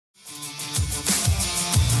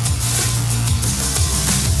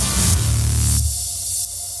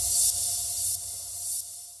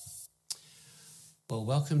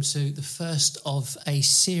welcome to the first of a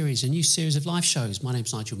new series of live shows. My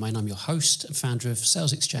name's Nigel Maine. I'm your host and founder of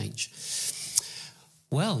Sales Exchange.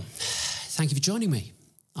 Well, thank you for joining me.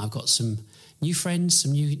 I've got some new friends,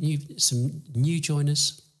 some new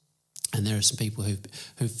joiners, and there are some people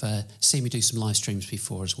who've seen me do some live streams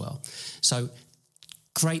before as well. So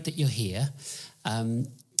great that you're here.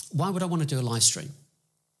 Why would I want to do a live stream?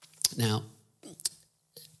 Now,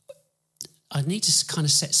 I need to kind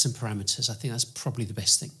of set some parameters. I think that's probably the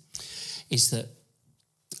best thing, is that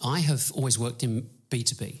I have always worked in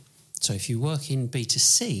B2B. So if you work in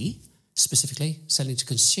B2C, specifically selling to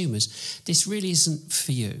consumers, this really isn't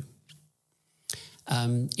for you.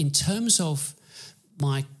 In terms of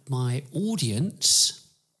my audience,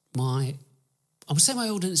 I would say my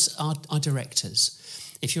audience are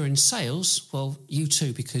directors. If you're in sales, well, you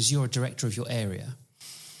too, because you're a director of your area.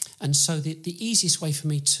 And so the easiest way for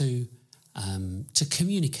me to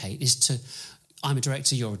communicate is I'm a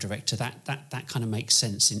director, you're a director. That kind of makes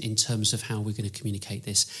sense in terms of how we're going to communicate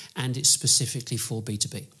this, and it's specifically for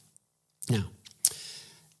B2B. Now,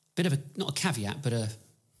 bit of not a caveat, but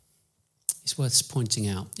it's worth pointing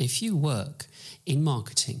out. If you work in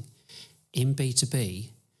marketing, in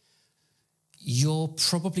B2B, you're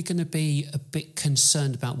probably going to be a bit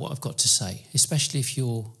concerned about what I've got to say, especially if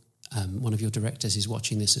one of your directors is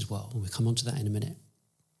watching this as well. We'll come on to that in a minute.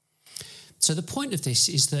 So the point of this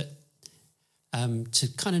is that, to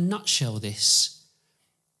kind of nutshell this,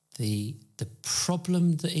 the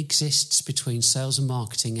problem that exists between sales and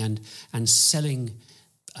marketing and selling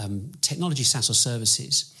technology, SaaS or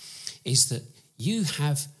services is that you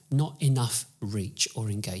have not enough reach or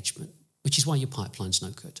engagement, which is why your pipeline's no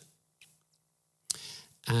good.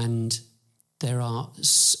 And there are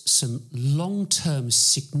some long-term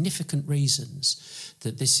significant reasons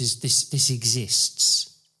that this exists.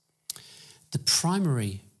 The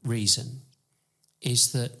primary reason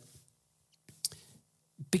is that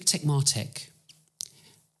big tech, martech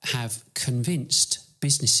have convinced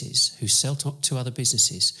businesses who sell to other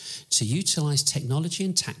businesses to utilise technology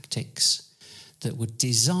and tactics that were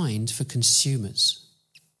designed for consumers.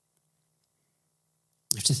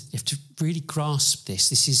 You have to really grasp this.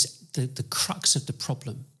 This is the crux of the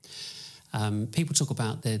problem. People talk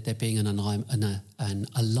about there being an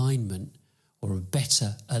alignment or a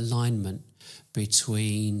better alignment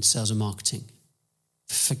between sales and marketing.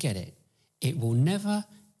 Forget it. It will never,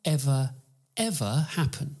 ever, ever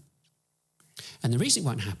happen. And the reason it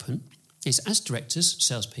won't happen is, as directors,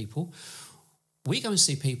 salespeople, we go and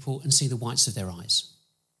see people and see the whites of their eyes.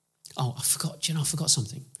 Oh, I forgot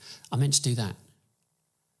something. I meant to do that.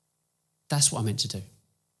 That's what I meant to do.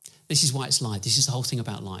 This is why it's live. This is the whole thing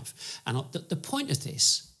about live. And the point of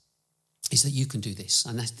this is that you can do this,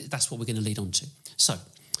 and that's what we're going to lead on to. So,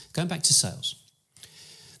 going back to sales,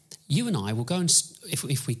 you and I will go and,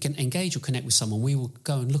 if we can engage or connect with someone, we will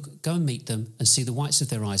go and meet them and see the whites of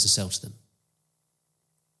their eyes and sell to them.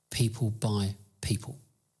 People buy people.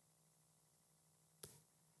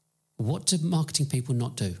 What do marketing people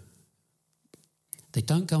not do? They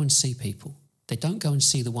don't go and see people. They don't go and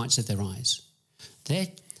see the whites of their eyes.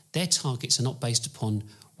 Their targets are not based upon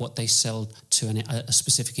what they sell to a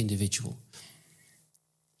specific individual.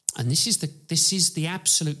 And this is the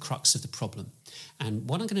absolute crux of the problem. And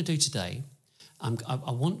what I'm going to do today,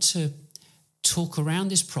 I want to talk around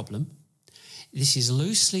this problem. This is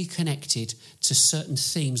loosely connected to certain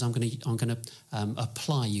themes I'm going to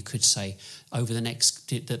apply, you could say, over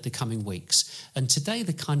the coming weeks. And today,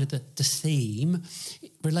 the theme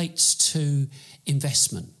relates to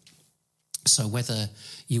investment. So whether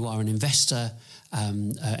you are an investor,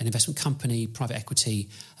 an investment company, private equity,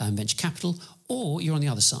 venture capital, or you're on the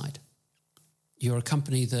other side. You're a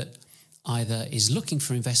company that either is looking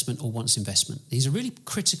for investment or wants investment. These are really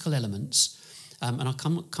critical elements, and I'll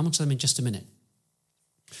come on to them in just a minute.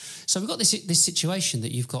 So we've got this situation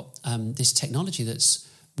that you've got this technology that's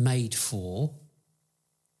made for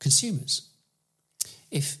consumers.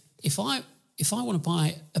 If I want to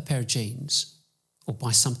buy a pair of jeans or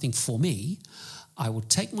buy something for me, I will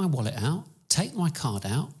take my wallet out, take my card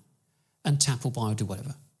out, and tap or buy or do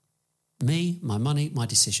whatever. Me, my money, my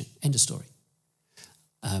decision. End of story.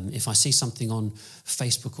 If I see something on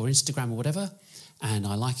Facebook or Instagram or whatever, and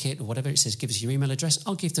I like it or whatever, it says, give us your email address,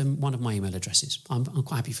 I'll give them one of my email addresses. I'm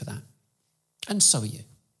quite happy for that. And so are you.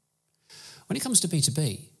 When it comes to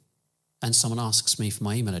B2B, and someone asks me for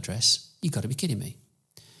my email address, you've got to be kidding me.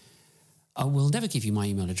 I will never give you my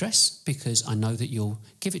email address because I know that you'll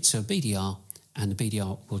give it to a BDR and the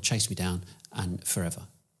BDR will chase me down and forever.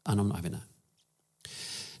 And I'm not having that.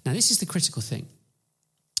 Now, this is the critical thing.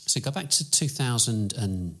 So go back to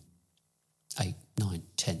 2008, 9,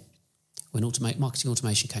 10. when marketing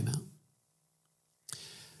automation came out.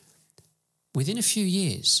 Within a few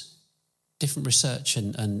years, different research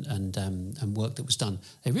and work that was done,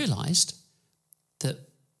 they realised that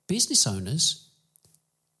business owners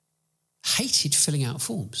hated filling out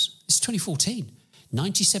forms. It's 2014.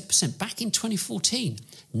 97%, back in 2014,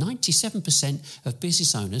 97% of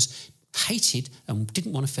business owners hated and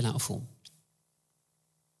didn't want to fill out a form.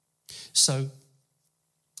 So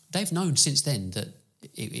they've known since then that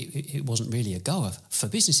it wasn't really a goer for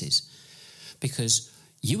businesses, because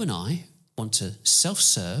you and I want to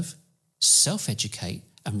self-serve, self-educate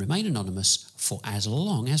and remain anonymous for as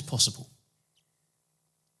long as possible.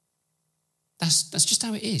 That's just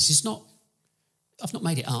how it is. It's not, I've not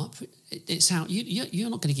made it up. It's how you're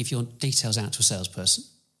not going to give your details out to a salesperson.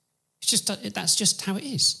 It's just that's just how it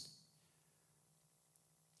is.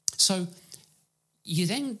 So you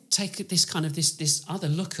then take this other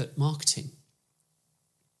look at marketing,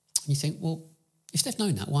 and you think, well, if they've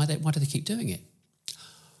known that, why do they keep doing it?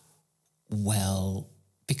 Well,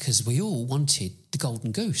 because we all wanted the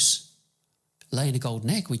golden goose, laying a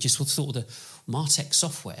golden egg. We just thought the Martech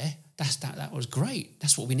software that was great.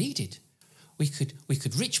 That's what we needed. We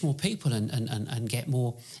could reach more people and get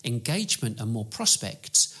more engagement and more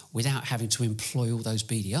prospects without having to employ all those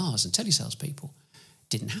BDRs and telesales people.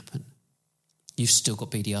 Didn't happen. You've still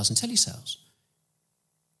got BDRs and telesales.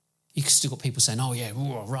 You've still got people saying, oh yeah,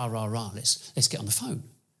 rah, rah, rah, let's get on the phone.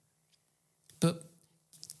 But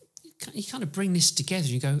you kind of bring this together.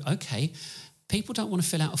 You go, okay, people don't want to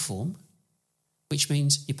fill out a form, which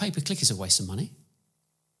means your pay-per-click is a waste of money.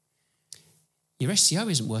 Your SEO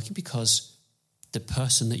isn't working because the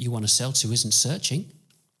person that you want to sell to isn't searching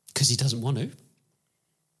because he doesn't want to.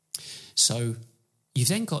 So you've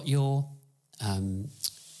then got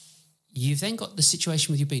the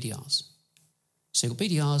situation with your BDRs. So you've got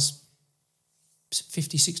BDRs,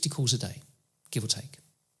 50, 60 calls a day, give or take.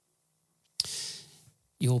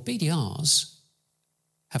 Your BDRs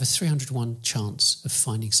have a 301 chance of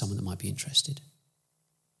finding someone that might be interested.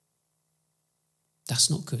 That's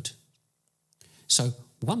not good. So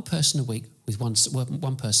one person a week with one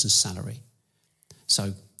person's salary.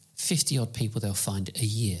 So 50-odd people they'll find a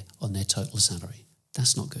year on their total salary.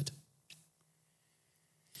 That's not good.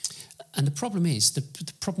 And the problem is, the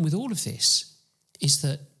problem with all of this is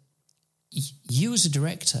that you as a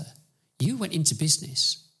director, you went into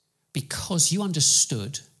business because you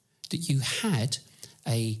understood that you had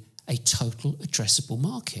a total addressable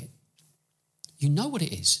market. You know what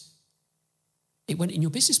it is. It went in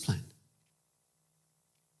your business plan.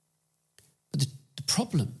 But the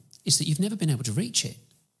problem is that you've never been able to reach it.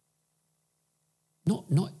 Not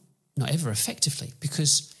ever effectively,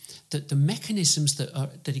 because the mechanisms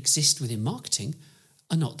that exist within marketing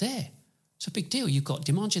are not there. It's a big deal. You've got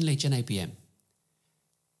demand gen, lead gen, ABM.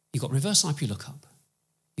 You've got reverse IP lookup.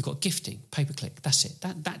 You've got gifting, pay-per-click. That's it.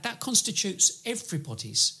 That constitutes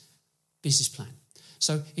everybody's business plan.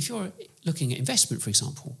 So if you're looking at investment, for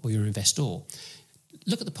example, or you're an investor,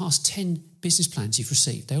 look at the past 10 business plans you've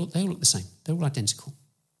received. They all look the same. They're all identical.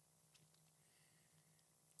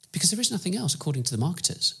 Because there is nothing else, according to the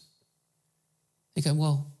marketers. They go,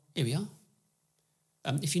 well, here we are.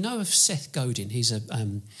 If you know of Seth Godin, he's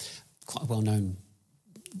quite a well-known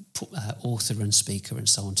author and speaker and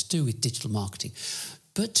so on, to do with digital marketing,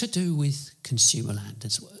 but to do with consumer land,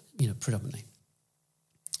 predominantly.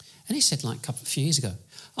 And he said, a few years ago,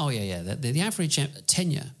 the average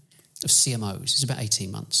tenure of CMOs is about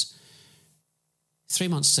 18 months. 3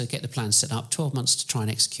 months to get the plan set up, 12 months to try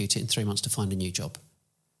and execute it, and 3 months to find a new job.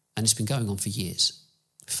 And it's been going on for years.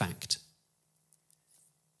 Fact.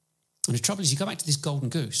 And the trouble is, you go back to this golden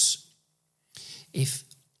goose. If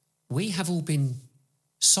we have all been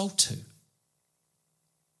sold to,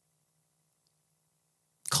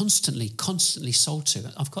 constantly sold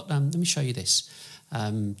to. I've got, let me show you this.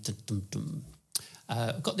 I've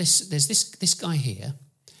got this, there's this guy here.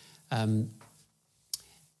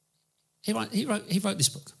 He wrote this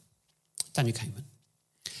book, Daniel Kahneman.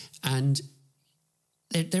 And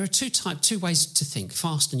there are two ways to think,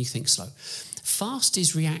 fast and you think slow. Fast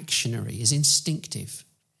is reactionary, is instinctive,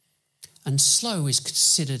 and slow is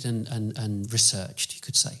considered and researched, you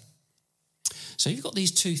could say. So you've got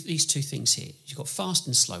these two things here. You've got fast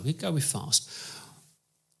and slow. We go with fast.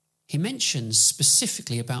 He mentions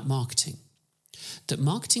specifically about marketing, that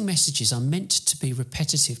marketing messages are meant to be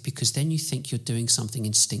repetitive because then you think you're doing something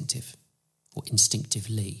instinctive or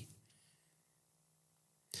instinctively.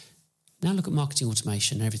 Now look at marketing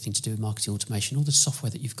automation and everything to do with marketing automation, all the software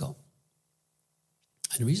that you've got.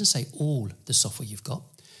 And the reason I say all the software you've got,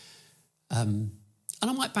 and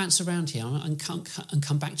I might bounce around here and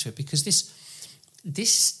come back to it, because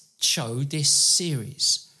this show, this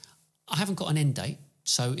series. I haven't got an end date,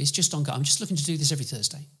 so it's just ongoing. I'm just looking to do this every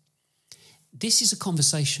Thursday. This is a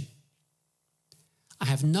conversation. I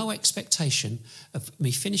have no expectation of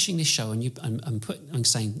me finishing this show and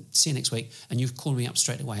saying, see you next week, and you've called me up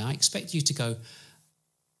straight away. I expect you to go,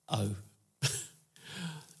 oh,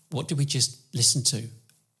 what did we just listen to?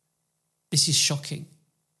 This is shocking.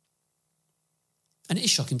 And it is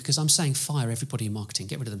shocking because I'm saying fire everybody in marketing.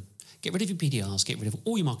 Get rid of them. Get rid of your BDRs. Get rid of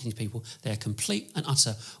all your marketing people. They're a complete and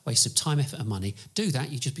utter waste of time, effort and money. Do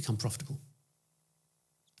that, you just become profitable.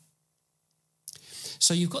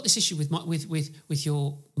 So you've got this issue with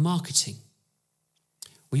your marketing.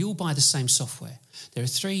 We all buy the same software. There are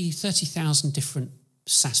 30,000 different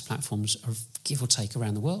SaaS platforms, give or take,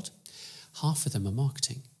 around the world. Half of them are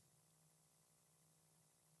marketing.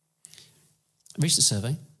 A recent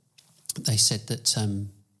survey, they said that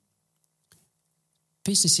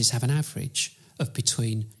businesses have an average of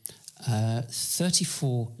between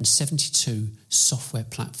 34 and 72 software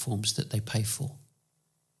platforms that they pay for,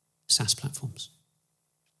 SaaS platforms.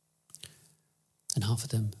 And half of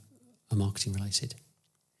them are marketing related.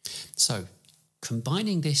 So,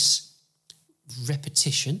 combining this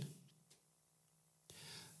repetition,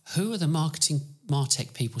 who are the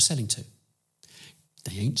MarTech people selling to?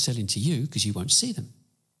 They ain't selling to you because you won't see them.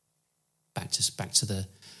 Back to the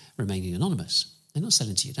remaining anonymous. They're not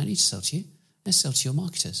selling to you. They don't need to sell to you. They sell to your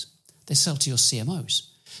marketers. They sell to your CMOs.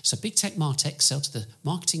 So big tech MarTech sell to the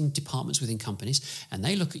marketing departments within companies, and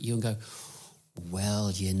they look at you and go, well,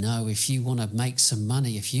 you know, if you want to make some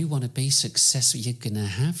money, if you want to be successful, you're going to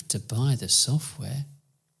have to buy the software.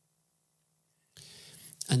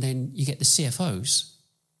 And then you get the CFOs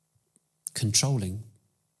controlling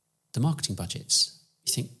the marketing budgets.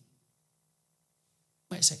 You think,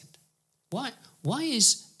 wait a second, why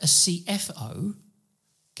is a CFO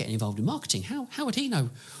getting involved in marketing? How would he know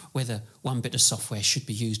whether one bit of software should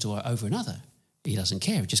be used or over another? He doesn't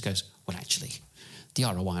care. He just goes, well, actually, the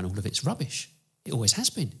ROI on all of it's rubbish. It always has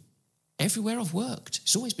been. Everywhere I've worked,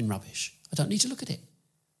 it's always been rubbish. I don't need to look at it.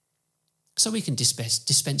 So we can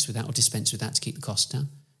dispense with that or dispense with that to keep the costs down.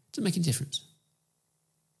 Doesn't make any difference.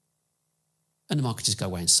 And the marketers go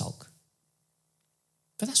away and sulk.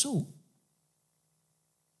 But that's all.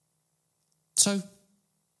 So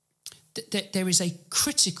there is a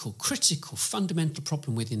critical, fundamental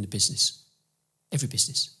problem within the business, every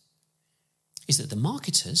business, is that the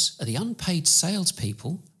marketers are the unpaid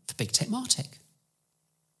salespeople for big tech MarTech.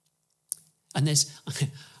 And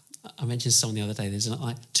I mentioned someone the other day, there's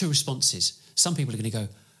two responses. Some people are going to go,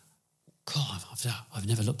 God, I've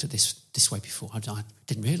never looked at this way before. I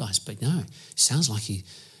didn't realise, but no, it sounds like it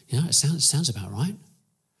sounds about right.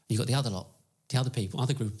 You've got the other lot, the other people,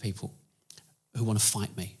 other group of people who want to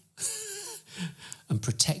fight me and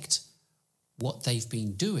protect what they've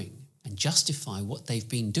been doing and justify what they've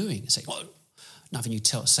been doing and say, well, not having you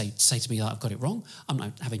say to me that I've got it wrong. I'm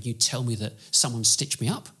not having you tell me that someone stitched me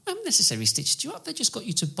up. I haven't necessarily stitched you up. They just got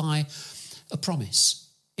you to buy a promise.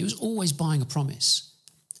 It was always buying a promise.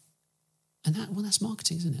 And that's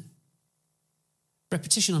marketing, isn't it?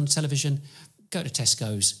 Repetition on television, go to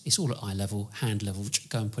Tesco's, it's all at eye level, hand level,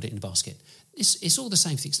 go and put it in the basket. It's all the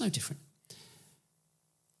same thing, it's no different.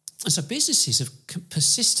 And so businesses have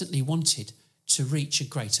persistently wanted to reach a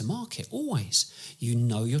greater market, always. You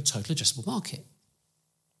know your total addressable market.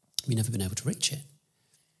 You've never been able to reach it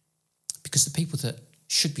because the people that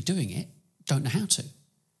should be doing it don't know how to,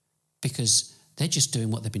 because they're just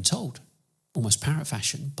doing what they've been told, almost parrot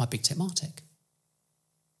fashion, by big tech MarTech.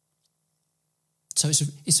 So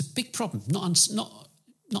it's a big problem, not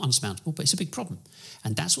unsurmountable, but it's a big problem.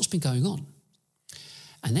 And that's what's been going on.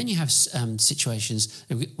 And then you have situations,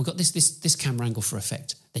 we've got this camera angle for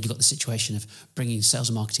effect. Then you've got the situation of bringing sales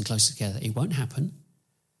and marketing closer together. It won't happen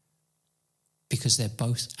because they're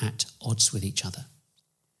both at odds with each other.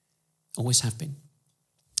 Always have been.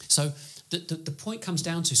 So the point comes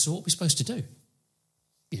down to, so what are we supposed to do?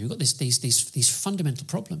 We've got these fundamental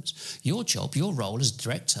problems. Your job, your role as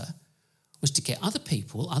director was to get other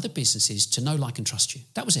people, other businesses to know, like and trust you.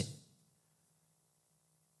 That was it.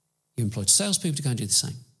 You employed salespeople to go and do the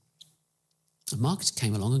same. The market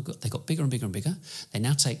came along and they got bigger and bigger and bigger. They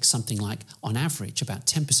now take something like, on average, about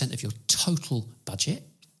 10% of your total budget.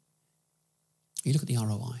 You look at the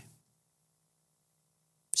ROI.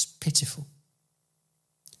 It's pitiful.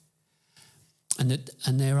 And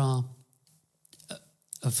there are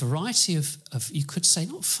a variety of, you could say,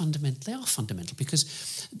 not fundamental, they are fundamental,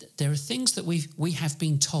 because there are things that we have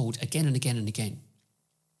been told again and again and again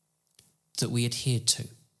that we adhered to.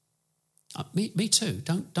 Me too.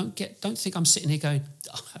 Don't think I'm sitting here going,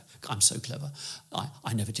 I'm so clever.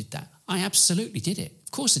 I never did that. I absolutely did it.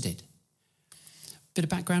 Of course I did. Bit of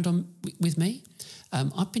background with me.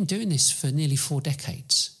 I've been doing this for nearly 4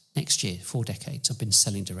 decades. Next year, 4 decades. I've been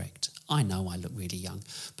selling direct. I know I look really young,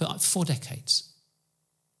 but 4 decades.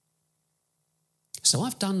 So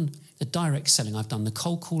I've done the direct selling, I've done the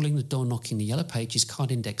cold calling, the door knocking, the yellow pages,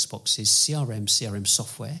 card index boxes, CRM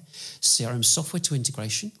software to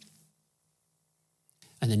integration,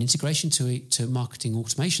 and then integration to marketing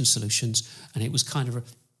automation solutions. And it was kind of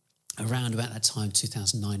around about that time,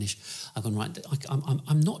 2009-ish, I've gone, right,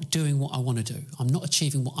 I'm not doing what I want to do. I'm not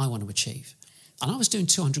achieving what I want to achieve. And I was doing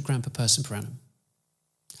 200 grand per person per annum.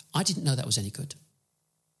 I didn't know that was any good.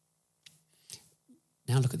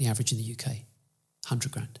 Now look at the average in the UK.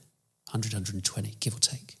 100 grand, 100, 120, give or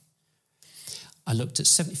take. I looked at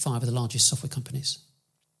 75 of the largest software companies.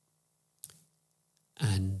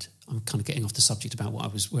 And I'm kind of getting off the subject about where I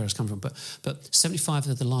was coming from, but 75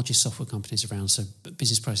 of the largest software companies around, so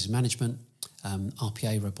business process management,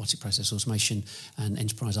 RPA, robotic process automation, and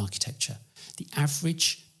enterprise architecture. The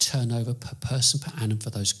average turnover per person per annum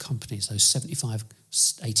for those companies, those 75,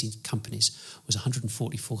 80 companies, was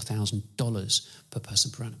 $144,000 per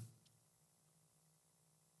person per annum.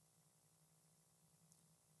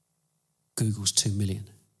 Google's 2 million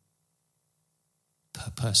per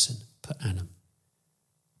person per annum.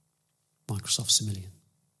 Microsoft's 1 million.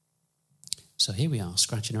 So here we are,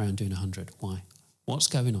 scratching around doing 100. Why? What's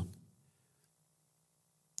going on?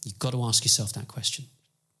 You've got to ask yourself that question.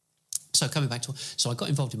 So coming back to, so I got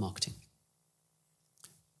involved in marketing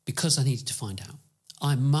because I needed to find out.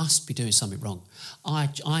 I must be doing something wrong.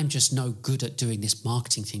 I'm just no good at doing this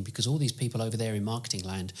marketing thing because all these people over there in marketing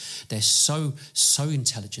land, they're so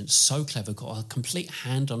intelligent, so clever, got a complete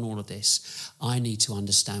hand on all of this. I need to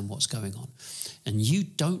understand what's going on. And you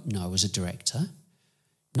don't know as a director,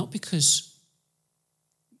 not because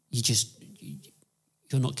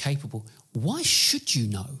you're not capable. Why should you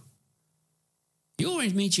know? Your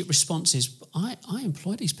immediate response is, I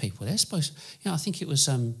employ these people. They're supposed, I think it was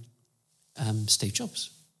Steve Jobs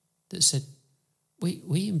that said,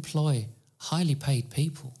 we employ highly paid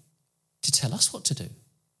people to tell us what to do,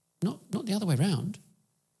 not the other way around.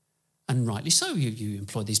 And rightly so, you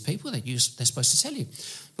employ these people, they're supposed to tell you.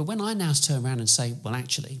 But when I now turn around and say, well,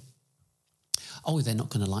 actually, they're not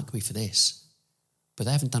going to like me for this, but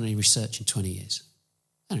they haven't done any research in 20 years.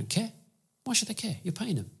 They don't care. Why should they care? You're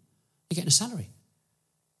paying them. You're getting a salary.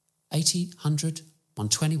 80, 100,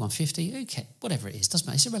 120, 150, okay, whatever it is, doesn't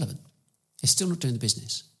matter, it's irrelevant. They're still not doing the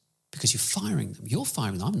business because you're firing them. You're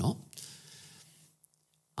firing them, I'm not.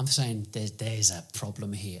 I'm saying there's a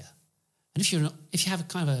problem here. And if you have a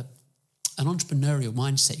kind of an entrepreneurial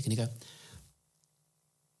mindset, you're going to go,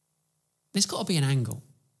 there's got to be an angle.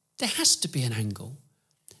 There has to be an angle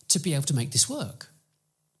to be able to make this work.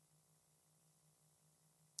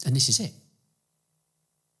 And this is it.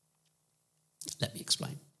 Let me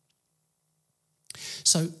explain.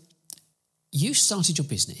 So you started your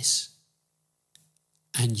business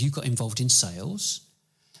and you got involved in sales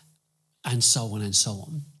and so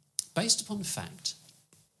on, based upon the fact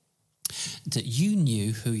that you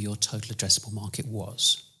knew who your total addressable market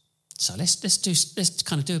was. So let's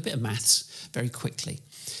kind of do a bit of maths very quickly.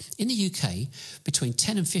 In the UK, between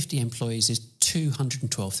 10 and 50 employees is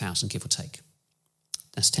 212,000, give or take.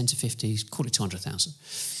 That's 10 to 50, call it 200,000.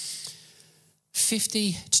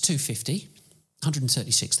 50 to 250,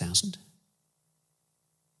 136,000.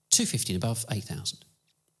 250 and above, 8,000.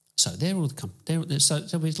 So they're all so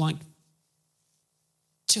it's like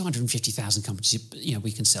 250,000 companies,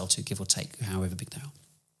 we can sell to, give or take, however big they are.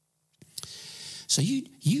 So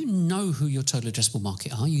you know who your total addressable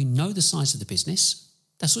market are. You know the size of the business.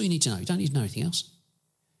 That's all you need to know. You don't need to know anything else.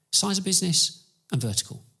 Size of business and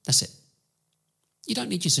vertical. That's it. You don't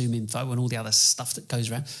need your Zoom info and all the other stuff that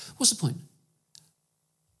goes around. What's the point?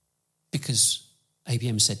 Because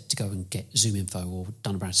ABM said to go and get Zoom info or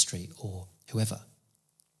Dun & Bradstreet or whoever.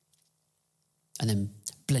 And then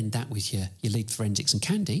blend that with your lead forensics and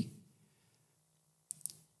Candy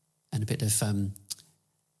and a bit of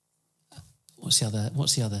what's the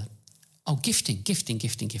other? Oh, gifting.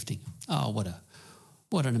 Oh,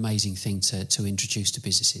 what an amazing thing to introduce to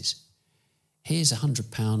businesses. Here's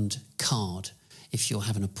 £100 card if you'll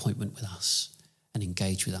have an appointment with us and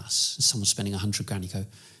engage with us. And someone's spending 100 grand, you go,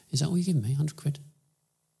 is that all you're giving me, 100 quid?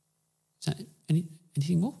 Is that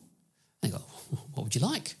anything more? And they go, what would you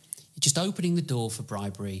like? You're just opening the door for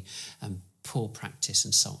bribery and poor practice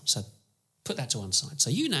and so on. So put that to one side. So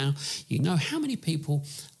you know how many people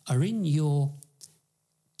are in your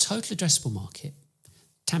total addressable market.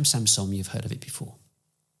 Tam Sam Som, you've heard of it before.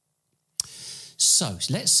 So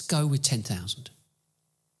let's go with 10,000.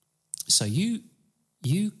 So you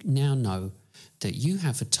now know that you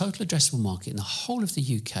have a total addressable market in the whole of the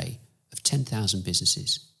UK of 10,000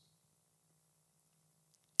 businesses.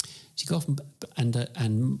 So you go off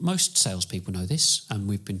and most salespeople know this, and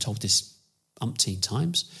we've been told this umpteen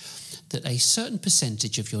times, that a certain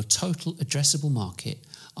percentage of your total addressable market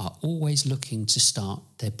are always looking to start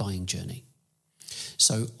their buying journey.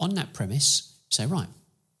 So on that premise, say, right,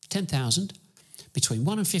 10,000, between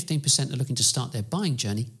 1 and 15% are looking to start their buying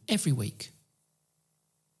journey every week.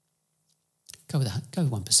 Go with that. Go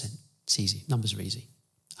with 1%. It's easy. Numbers are easy.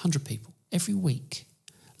 100 people every week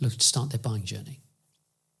looking to start their buying journey.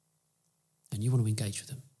 And you want to engage with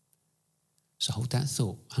them. So hold that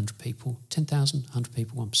thought. 100 people, 10,000, 100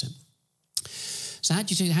 people, 1%. So how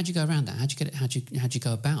do you go around that? How do you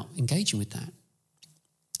go about engaging with that?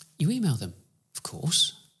 You email them, of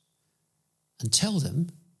course, and tell them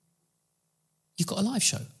you've got a live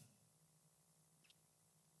show.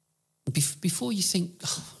 Before you think,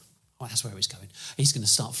 oh, that's where he's going. He's going to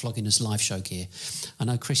start flogging us live show gear. I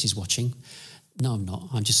know Chris is watching. No, I'm not.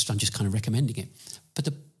 I'm just kind of recommending it. But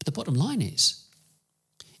the bottom line is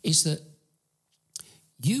that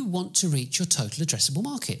you want to reach your total addressable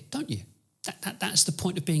market, don't you? That's the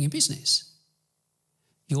point of being in business.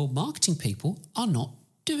 Your marketing people are not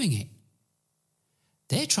doing it.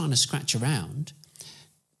 They're trying to scratch around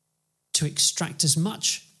to extract as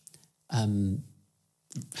much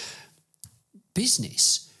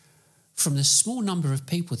business from the small number of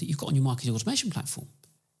people that you've got on your marketing automation platform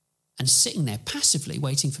and sitting there passively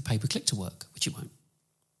waiting for pay-per-click to work, which it won't.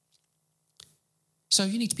 So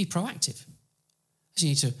you need to be proactive. So you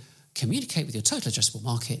need to communicate with your total addressable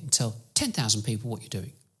market and tell 10,000 people what you're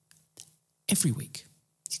doing every week.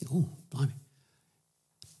 You think, oh, blimey.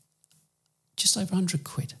 Just over 100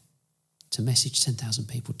 quid to message 10,000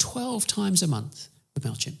 people 12 times a month with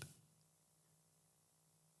MailChimp.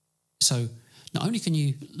 So not only can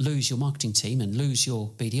you lose your marketing team and lose your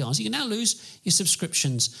BDRs, you can now lose your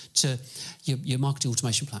subscriptions to your marketing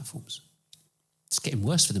automation platforms. It's getting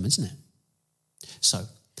worse for them, isn't it? So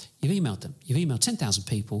you've emailed them. You've emailed 10,000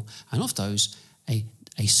 people, and of those, a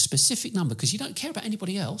specific number, because you don't care about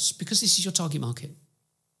anybody else, because this is your target market.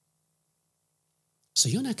 So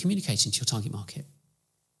you're now communicating to your target market.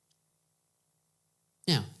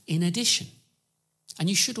 Now, in addition, and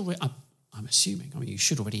you should already, I'm assuming, you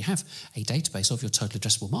should already have a database of your total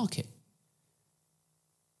addressable market.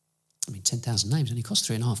 10,000 names only cost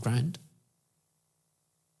 $3,500.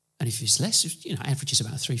 And if it's less, average is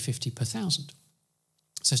about $350 per thousand.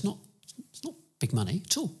 So it's not big money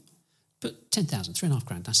at all. But 10,000,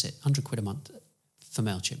 $3,500, that's it. 100 quid a month for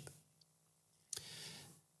MailChimp.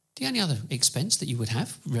 The only other expense that you would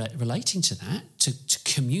have relating to that, to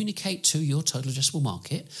communicate to your total addressable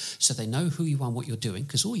market so they know who you are and what you're doing,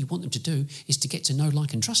 because all you want them to do is to get to know,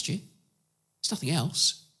 like and trust you. It's nothing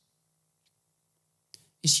else.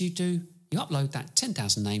 Is you upload that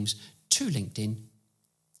 10,000 names to LinkedIn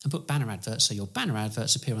and put banner adverts so your banner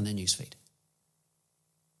adverts appear on their newsfeed.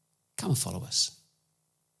 Come and follow us.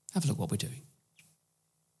 Have a look what we're doing.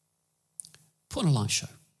 Put on a live show.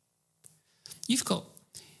 You've got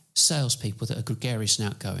salespeople that are gregarious and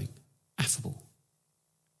outgoing, affable,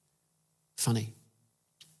 funny.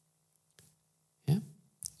 Yeah?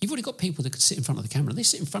 You've already got people that could sit in front of the camera. They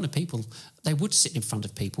sit in front of people. They would sit in front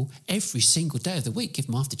of people every single day of the week, give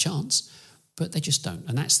them half the chance, but they just don't.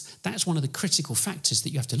 And that's one of the critical factors that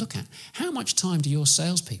you have to look at. How much time do your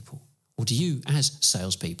salespeople, or do you as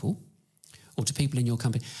salespeople, or to people in your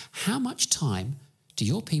company, how much time do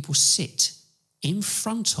your people sit in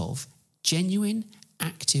front of genuine,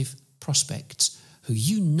 active prospects who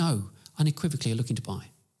you know unequivocally are looking to buy?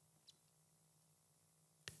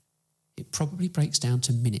 It probably breaks down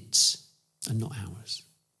to minutes and not hours.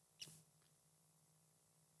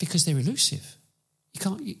 Because they're elusive. You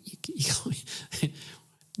can't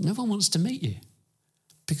no one wants to meet you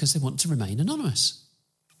because they want to remain anonymous.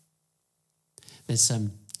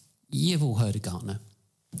 You've all heard of Gartner.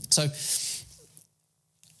 So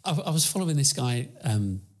I was following this guy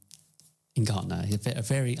in Gartner, a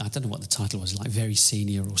very, I don't know what the title was, like very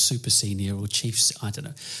senior or super senior or chief, I don't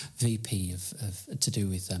know, VP of to do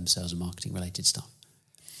with sales and marketing related stuff.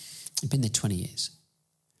 He'd been there 20 years.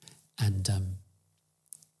 And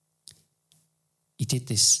he did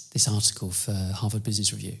this article for Harvard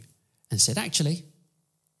Business Review and said, actually,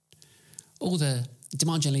 all the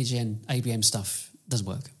demand gen, lead gen, ABM stuff doesn't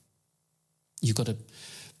work. You've got to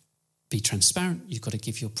be transparent. You've got to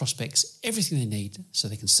give your prospects everything they need so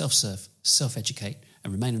they can self-serve, self-educate,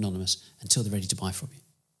 and remain anonymous until they're ready to buy from you.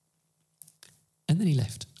 And then he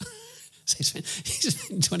left. So he's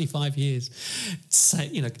spent 25 years,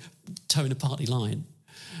 towing a party line.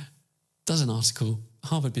 does an article,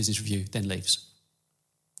 Harvard Business Review, then leaves.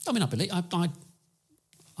 I mean,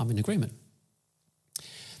 I'm in agreement.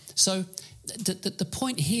 So the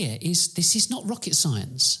point here is this is not rocket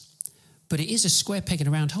science, but it is a square peg in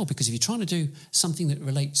a round hole, because if you're trying to do something that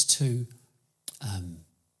relates to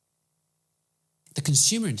the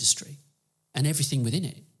consumer industry and everything within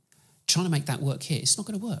it, trying to make that work here, it's not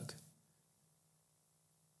going to work.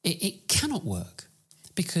 It cannot work,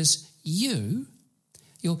 because your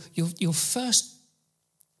first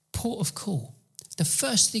port of call, the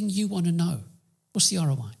first thing you want to know, what's the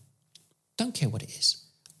ROI? Don't care what it is.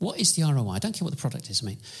 What is the ROI? I don't care what the product is. I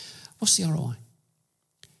mean, what's the ROI?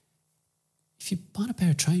 If you buy a pair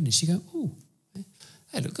of trainers, you go, oh,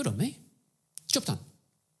 they look good on me. Job done.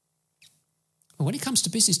 But when it comes to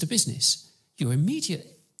business, your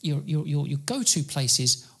immediate, your go-to place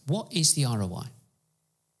is, what is the ROI?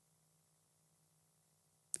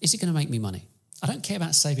 Is it going to make me money? I don't care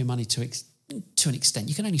about saving money to an extent.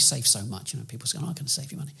 You can only save so much. People say, I'm going to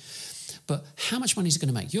save you money. But how much money is it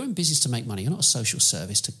going to make? You're in business to make money. You're not a social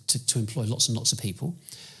service to employ lots and lots of people.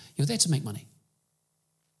 You're there to make money.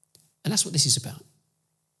 And that's what this is about.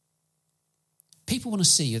 People want to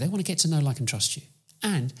see you. They want to get to know, like, and trust you.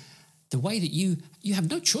 And the way that you have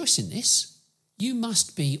no choice in this, you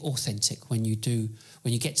must be authentic when you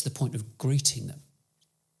get to the point of greeting them.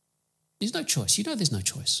 There's no choice. You know there's no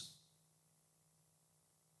choice.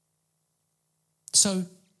 So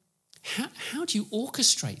how do you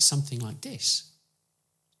orchestrate something like this?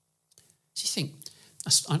 So you think,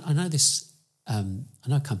 I know this, I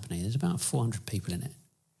know a company, there's about 400 people in it.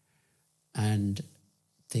 And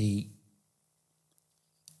a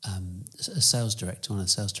sales director, one of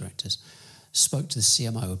the sales directors, spoke to the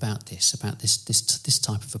CMO about this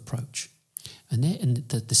type of approach. And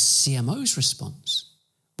the CMO's response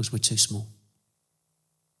was, we're too small.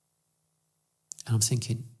 And I'm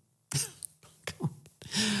thinking, God,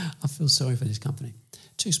 I feel sorry for this company.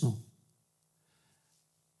 Too small.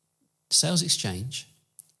 Sales exchange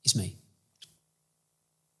is me.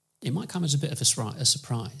 It might come as a bit of a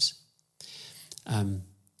surprise.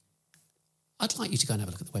 I'd like you to go and have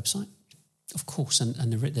a look at the website, of course, and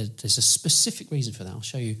there's a specific reason for that. I'll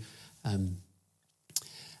show you one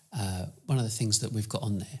of the things that we've got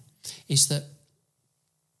on there is that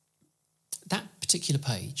particular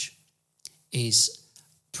page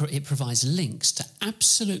it provides links to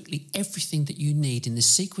absolutely everything that you need in the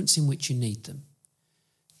sequence in which you need them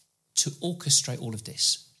to orchestrate all of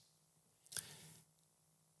this.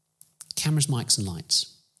 Cameras, mics, and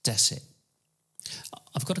lights. That's it.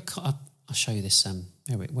 I'll show you this.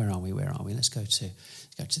 Where are we? Let's go to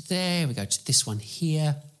there. We go to this one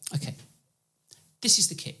here. Okay. This is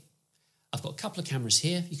the kit. I've got a couple of cameras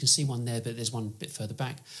here. You can see one there, but there's one a bit further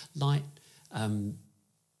back. Light,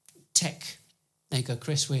 tech. There you go,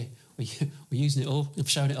 Chris. We're using it all. I'm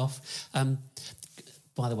showing it off.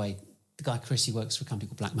 By the way, the guy Chris, he works for a company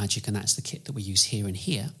called Blackmagic, and that's the kit that we use here and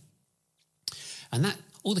here. And that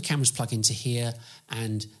all the cameras plug into here,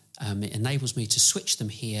 and it enables me to switch them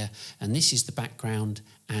here. And this is the background,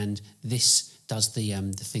 and this does the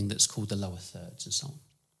thing that's called the lower thirds and so on.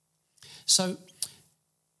 So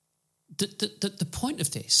the point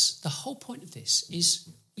of this, the whole point of this is,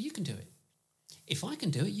 well, you can do it. If I can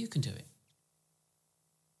do it, you can do it.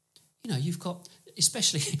 You've got,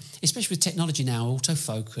 especially with technology now,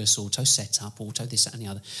 autofocus, auto setup, auto this, that, and the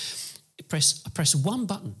other. I press one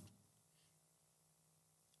button,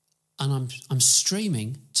 and I'm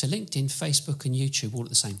streaming to LinkedIn, Facebook, and YouTube all at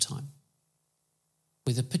the same time,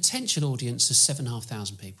 with a potential audience of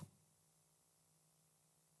 7,500 people.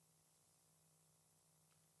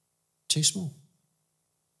 Too small.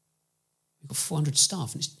 We've got 400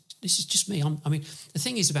 staff, and this is just me. I mean, the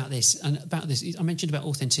thing is about this, I mentioned about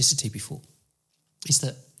authenticity before, is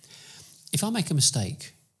that if I make a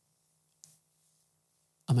mistake,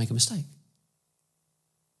 I make a mistake.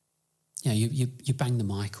 You bang the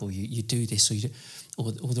mic, or you do this,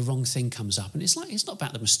 or the wrong thing comes up, and it's not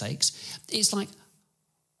about the mistakes. It's like,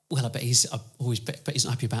 well, I bet he's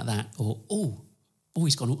not happy about that, or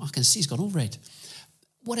he's gone. I can see he's gone all red.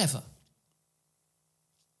 Whatever.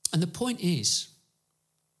 And the point is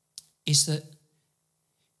that,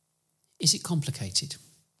 is it complicated?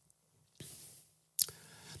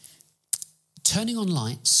 Turning on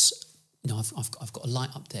lights, I've got a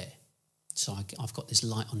light up there. So I've got this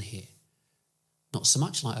light on here. Not so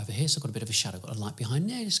much light over here, so I've got a bit of a shadow. I've got a light behind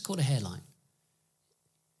there, it's called a hair light.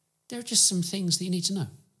 There are just some things that you need to know.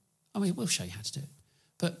 I mean, we'll show you how to do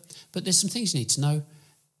it. But there's some things you need to know,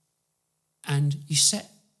 and you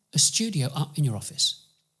set a studio up in your office.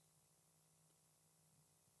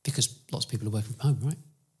 Because lots of people are working from home, right?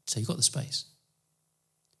 So you've got the space.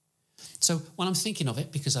 So while I'm thinking of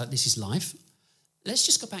it, because this is live, let's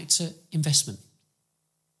just go back to investment.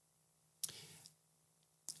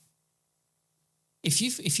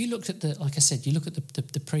 If you looked at like I said, you look at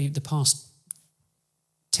the past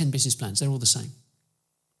 10 business plans, they're all the same.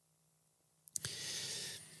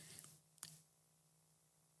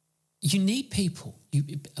 You need people,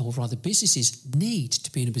 or rather businesses need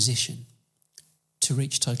to be in a position to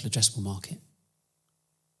reach total addressable market.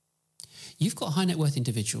 You've got high net worth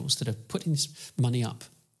individuals that are putting this money up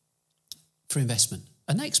for investment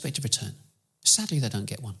and they expect a return. Sadly, they don't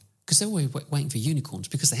get one because they're always waiting for unicorns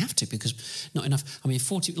because they have to, because not enough. I mean,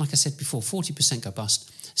 40, like I said before, 40% go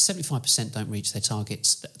bust, 75% don't reach their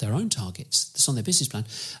targets, their own targets that's on their business plan,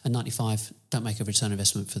 and 95 don't make a return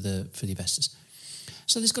investment for the investors.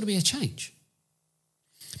 So there's got to be a change.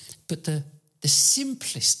 But the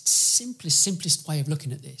simplest way of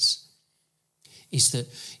looking at this is that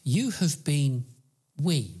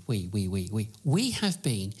we have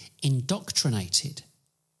been indoctrinated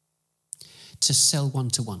to sell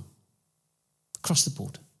one-to-one across the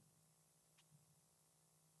board.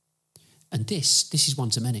 And this is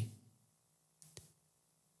one-to-many.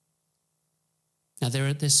 Now,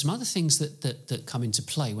 there's some other things that come into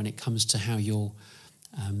play when it comes to how you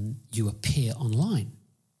appear online.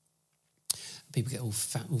 People get all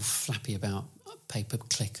flappy about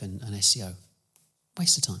pay-per-click and SEO.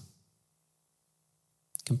 Waste of time.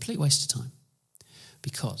 Complete waste of time.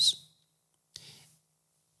 Because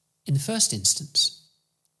in the first instance,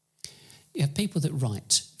 you have people that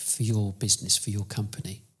write for your business, for your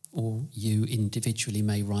company, or you individually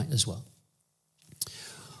may write as well.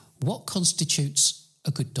 What constitutes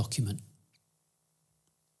a good document?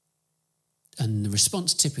 And the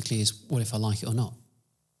response typically is, well, if I like it or not.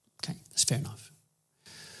 Okay, that's fair enough.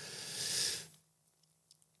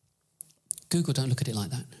 Google don't look at it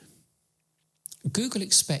like that. Google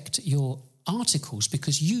expect your articles,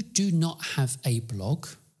 because you do not have a blog.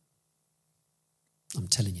 I'm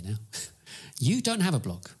telling you now. You don't have a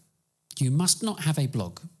blog. You must not have a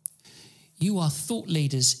blog. You are thought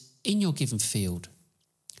leaders in your given field,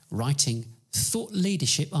 writing thought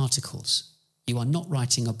leadership articles. You are not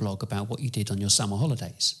writing a blog about what you did on your summer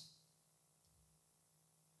holidays,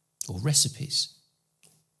 or recipes,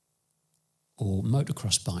 or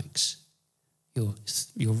motocross bikes.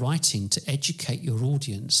 You're writing to educate your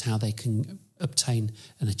audience how they can obtain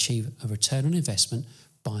and achieve a return on investment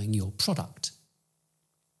buying your product.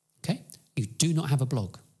 Okay? You do not have a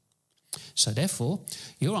blog. So therefore,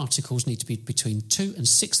 your articles need to be between 2,000 and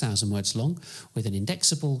 6,000 words long, with an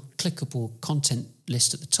indexable, clickable content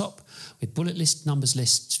list at the top, with bullet lists, numbers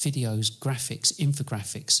lists, videos, graphics,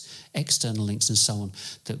 infographics, external links, and so on,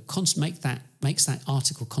 that makes that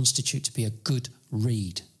article constitute to be a good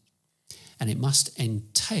read. And it must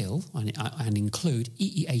entail and include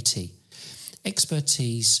EEAT,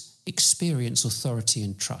 expertise, experience, authority,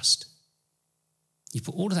 and trust. You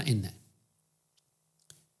put all of that in there.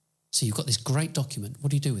 So you've got this great document. What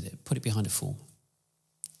do you do with it? Put it behind a form.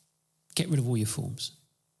 Get rid of all your forms.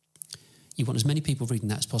 You want as many people reading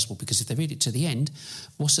that as possible, because if they read it to the end,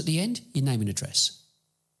 what's at the end? Your name and address.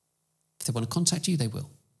 If they want to contact you, they will.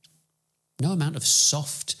 No amount of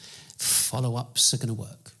soft follow-ups are going to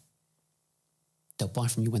work. They'll buy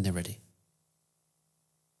from you when they're ready.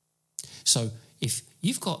 So if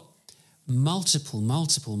you've got multiple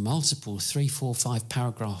 3, 4, 5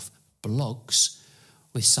 paragraph blogs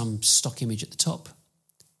with some stock image at the top,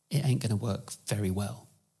 it ain't going to work very well.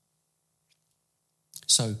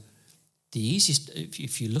 So the easiest,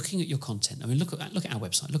 if you're looking at your content, I mean, look at our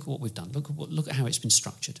website, look at what we've done, look at how it's been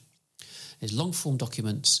structured. There's long form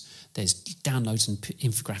documents, there's downloads and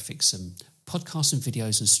infographics and podcasts and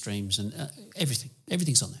videos and streams and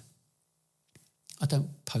everything's on there. I don't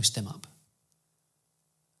post them up.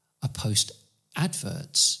 I post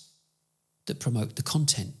adverts that promote the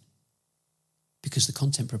content, because the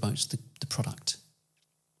content promotes the product.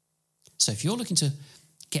 So if you're looking to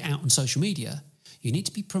get out on social media, you need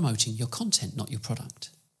to be promoting your content, not your product.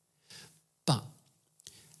 But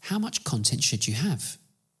how much content should you have?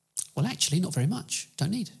 Well, actually, not very much.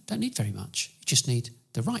 Don't need very much. You just need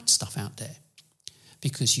the right stuff out there,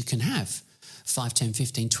 because you can have 5, 10,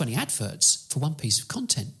 15, 20 adverts for one piece of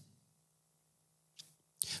content.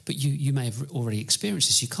 But you may have already experienced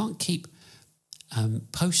this. You can't keep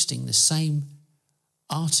posting the same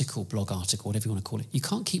article, blog article, whatever you want to call it. You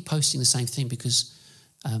can't keep posting the same thing, because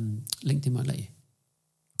LinkedIn won't let you.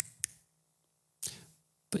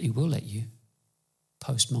 But it will let you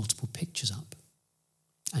post multiple pictures up.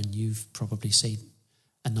 And you've probably seen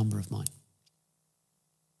a number of mine.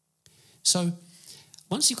 So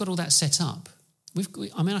once you've got all that set up,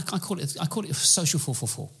 I call it social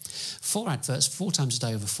 444. 4 adverts, 4 times a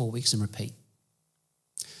day over 4 weeks and repeat.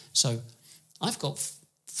 So I've got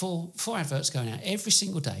four adverts going out every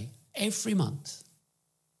single day, every month.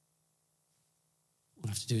 All I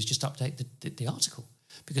have to do is just update the article,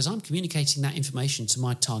 because I'm communicating that information to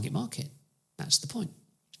my target market. That's the point.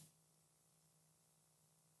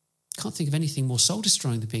 Can't think of anything more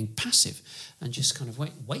soul-destroying than being passive and just kind of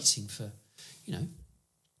waiting for,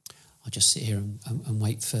 I'll just sit here and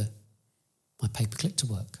wait for my pay-per-click to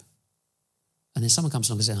work. And then someone comes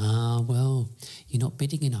along and says, well, you're not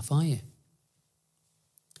bidding enough, are you?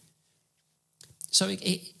 So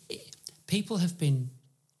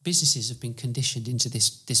businesses have been conditioned into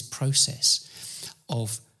this process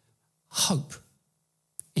of hope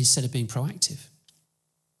instead of being proactive.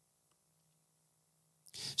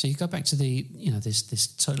 So you go back to this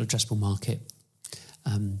total addressable market,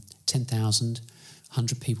 10,000,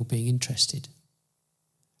 100 people being interested.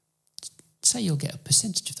 Say you'll get a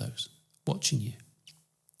percentage of those watching you.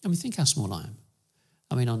 I mean, think how small I am.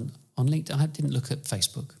 I mean, on LinkedIn, I didn't look at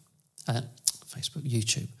YouTube.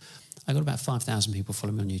 I got about 5,000 people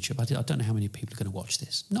following me on YouTube. I don't know how many people are going to watch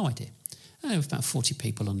this. No idea. I have about 40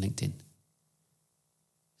 people on LinkedIn.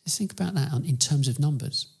 Just think about that in terms of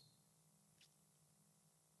numbers.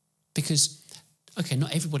 Because, okay,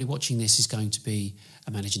 not everybody watching this is going to be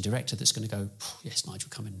a managing director that's going to go, yes, Nigel,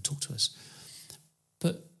 come in and talk to us.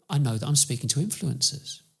 But I know that I'm speaking to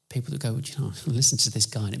influencers, people that go, listen to this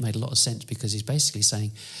guy, and it made a lot of sense, because he's basically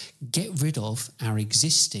saying, get rid of our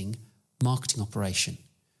existing marketing operation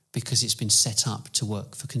because it's been set up to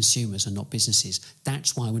work for consumers and not businesses.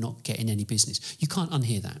 That's why we're not getting any business. You can't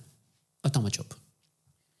unhear that. I've done my job.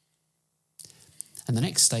 And the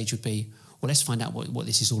next stage would be, well, let's find out what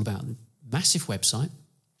this is all about. Massive website,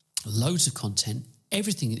 loads of content,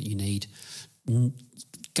 everything that you need.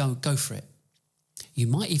 Go for it. You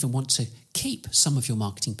might even want to keep some of your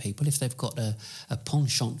marketing people if they've got a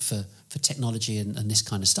penchant for technology and this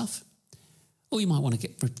kind of stuff. Or you might want to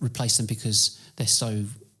replace them because they're so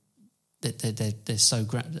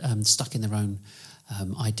stuck in their own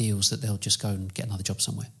ideals that they'll just go and get another job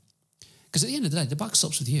somewhere. Because at the end of the day, the buck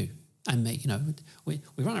stops with you and me. We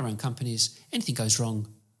run our own companies. Anything goes wrong,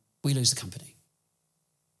 we lose the company.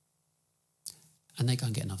 And they go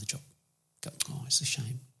and get another job. Go, it's a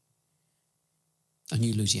shame. And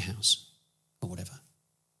you lose your house or whatever.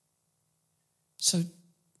 So,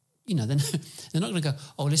 they're not going to go,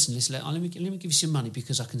 listen, let me give you some money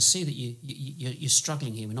because I can see that you're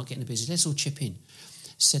struggling here. We're not getting the business. Let's all chip in.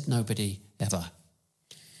 Said nobody ever.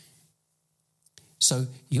 So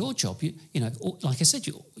your job, like I said,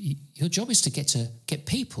 your job is to get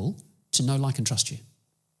people to know, like, and trust you.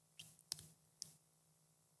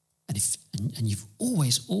 And you've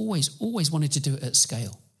always wanted to do it at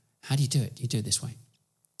scale. How do you do it? You do it this way.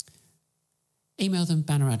 Email them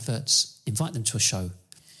banner adverts, invite them to a show,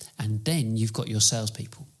 and then you've got your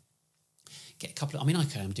salespeople. Get a couple of,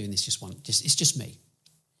 I'm doing this it's just me.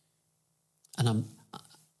 And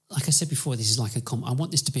like I said before, this is like I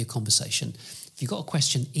want this to be a conversation. If you've got a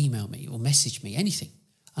question, email me or message me, anything,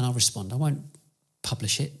 and I'll respond. I won't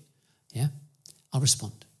publish it, yeah? I'll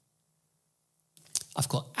respond. I've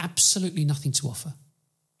got absolutely nothing to offer.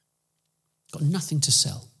 Got nothing to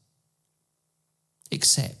sell.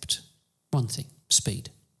 Except one thing,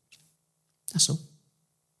 speed. That's all.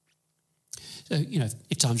 So,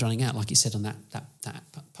 if time's running out, like it said on that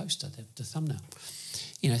poster, the thumbnail,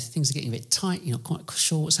 things are getting a bit tight, you're not quite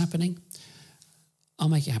sure what's happening, I'll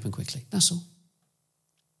make it happen quickly. That's all.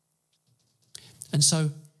 And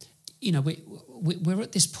so, we're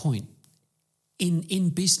at this point in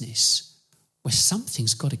business where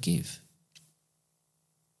something's got to give.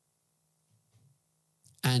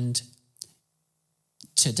 And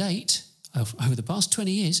to date, over the past 20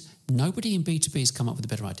 years, nobody in B2B has come up with a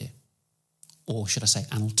better idea. Or should I say,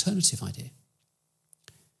 an alternative idea.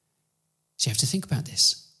 So you have to think about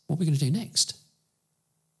this. What are we going to do next?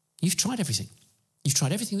 You've tried everything. You've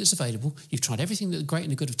tried everything that's available. You've tried everything that the great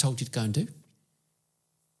and the good have told you to go and do.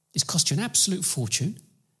 It's cost you an absolute fortune.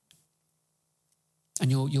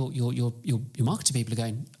 And your marketing people are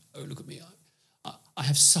going, oh, look at me. I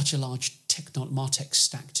have such a large MarTech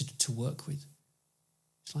stack to work with.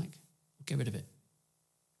 It's like, get rid of it.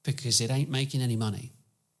 Because it ain't making any money.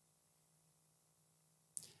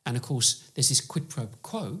 And of course, there's this quid pro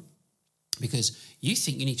quo because you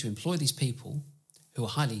think you need to employ these people who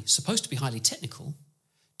are supposed to be highly technical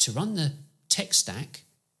to run the tech stack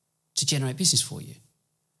to generate business for you.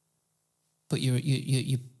 But your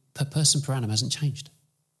per person per annum hasn't changed.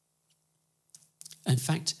 In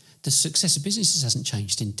fact, the success of businesses hasn't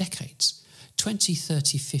changed in decades. 20,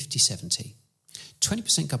 30, 50, 70.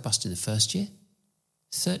 20% go bust in the first year,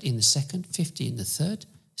 30 in the second, 50 in the third,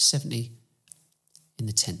 70 in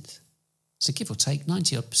the 10th. So give or take,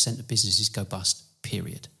 90% of businesses go bust,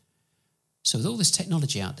 period. So with all this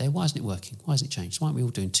technology out there, why isn't it working? Why hasn't it changed? Why aren't we all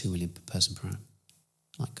doing 2 million per person per annum,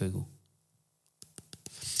 like Google?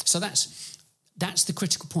 So that's the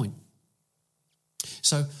critical point.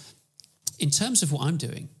 So in terms of what I'm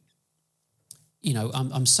doing,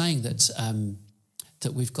 I'm saying that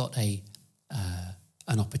that we've got an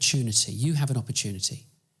opportunity. You have an opportunity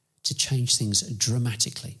to change things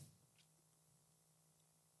dramatically,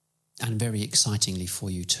 and very excitingly for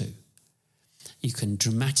you too. You can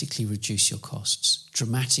dramatically reduce your costs,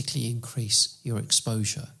 dramatically increase your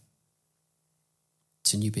exposure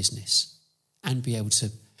to new business, and be able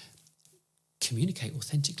to communicate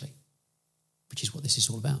authentically, which is what this is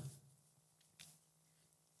all about.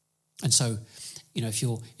 And so, if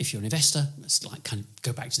you're an investor, let's kind of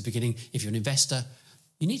go back to the beginning. If you're an investor,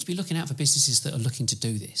 you need to be looking out for businesses that are looking to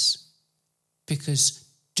do this, because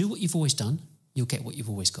do what you've always done, you'll get what you've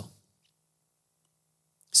always got.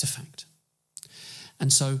 It's a fact.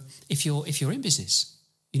 And so, if you're in business,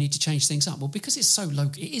 you need to change things up. Well, because it's so low,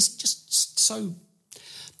 it is just so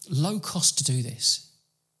low cost to do this,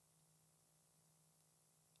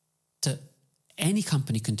 that any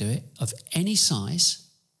company can do it of any size.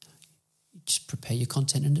 Just prepare your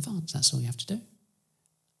content in advance. That's all you have to do.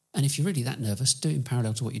 And if you're really that nervous, do it in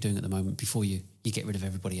parallel to what you're doing at the moment before you get rid of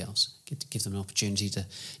everybody else. Give them an opportunity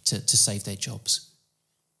to save their jobs.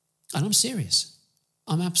 And I'm serious.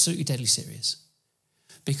 I'm absolutely deadly serious.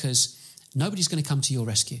 Because nobody's going to come to your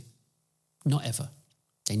rescue. Not ever.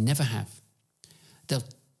 They never have. They'll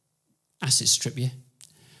asset strip you,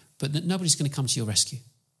 but nobody's going to come to your rescue.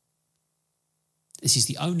 This is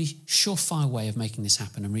the only surefire way of making this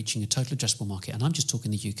happen and reaching a total addressable market. And I'm just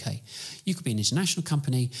talking the UK. You could be an international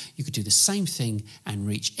company. You could do the same thing and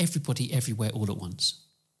reach everybody everywhere all at once.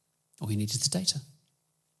 All you need is the data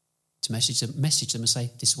to message them and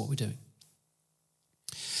say, this is what we're doing.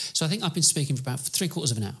 So I think I've been speaking for about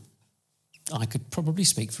 3/4 of an hour. I could probably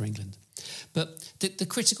speak for England. But the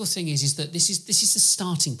critical thing is that this is the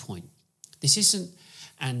starting point. This isn't,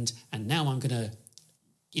 and now I'm going to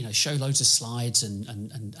show loads of slides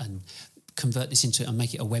and convert this into and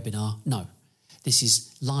make it a webinar. No, this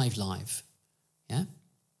is live, yeah?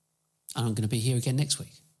 And I'm going to be here again next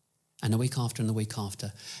week, and the week after, and the week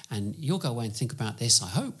after. And you'll go away and think about this, I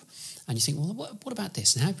hope. And you think, well, what about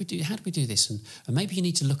this? And how do we do this? And maybe you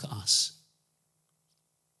need to look at us.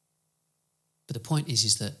 But the point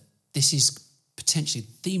is that this is potentially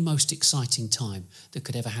the most exciting time that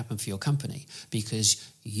could ever happen for your company, because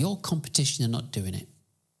your competition are not doing it.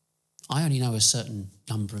 I only know a certain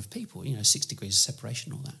number of people, 6 degrees of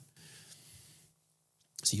separation, all that.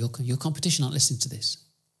 So your competition aren't listening to this.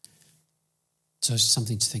 So it's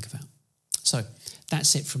something to think about. So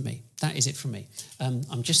that's it from me. That is it from me.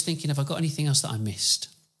 I'm just thinking, have I got anything else that I missed?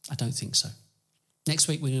 I don't think so. Next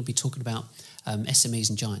week, we're going to be talking about SMEs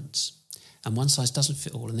and giants. And one size doesn't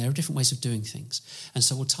fit all, and there are different ways of doing things. And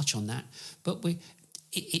so we'll touch on that. But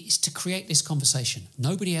it's to create this conversation. There's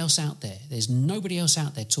nobody else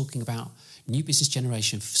out there talking about new business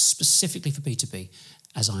generation specifically for B2B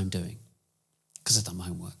as I'm doing, because I've done my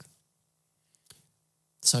homework.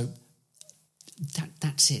 So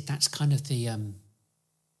that's it. That's kind of the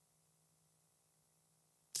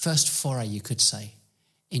first foray, you could say,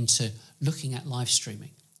 into looking at live streaming.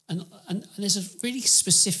 And there's a really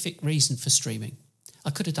specific reason for streaming. I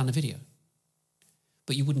could have done a video,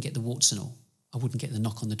 but you wouldn't get the warts and all. I wouldn't get the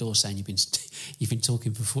knock on the door saying you've been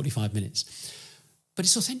talking for 45 minutes. But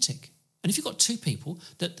it's authentic. And if you've got two people,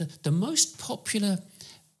 the most popular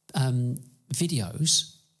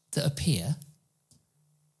videos that appear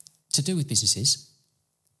to do with businesses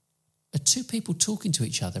are two people talking to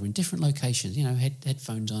each other in different locations,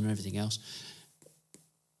 headphones on and everything else.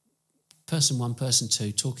 Person one, person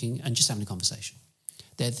two, talking and just having a conversation.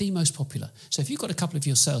 They're the most popular. So if you've got a couple of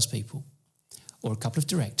your salespeople or a couple of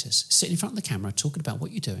directors sitting in front of the camera talking about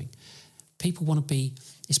what you're doing, people want to be,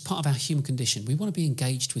 it's part of our human condition. We want to be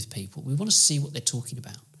engaged with people. We want to see what they're talking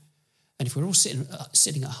about. And if we're all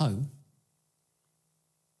sitting at home,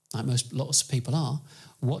 like lots of people are,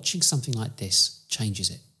 watching something like this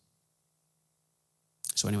changes it.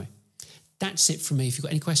 So anyway, that's it from me. If you've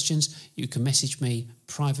got any questions, you can message me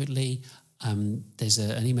privately. There's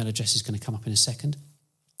an email address is going to come up in a second.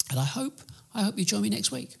 And I hope you join me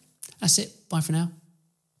next week. That's it. Bye for now.